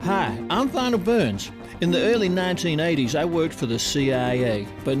Hi, I'm Vinyl Burns. In the early 1980s, I worked for the CIA,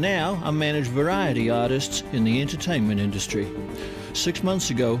 but now I manage variety artists in the entertainment industry. 6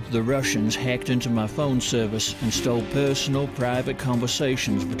 months ago, the Russians hacked into my phone service and stole personal, private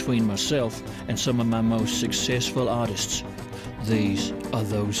conversations between myself and some of my most successful artists. These are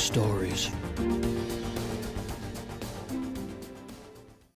those stories.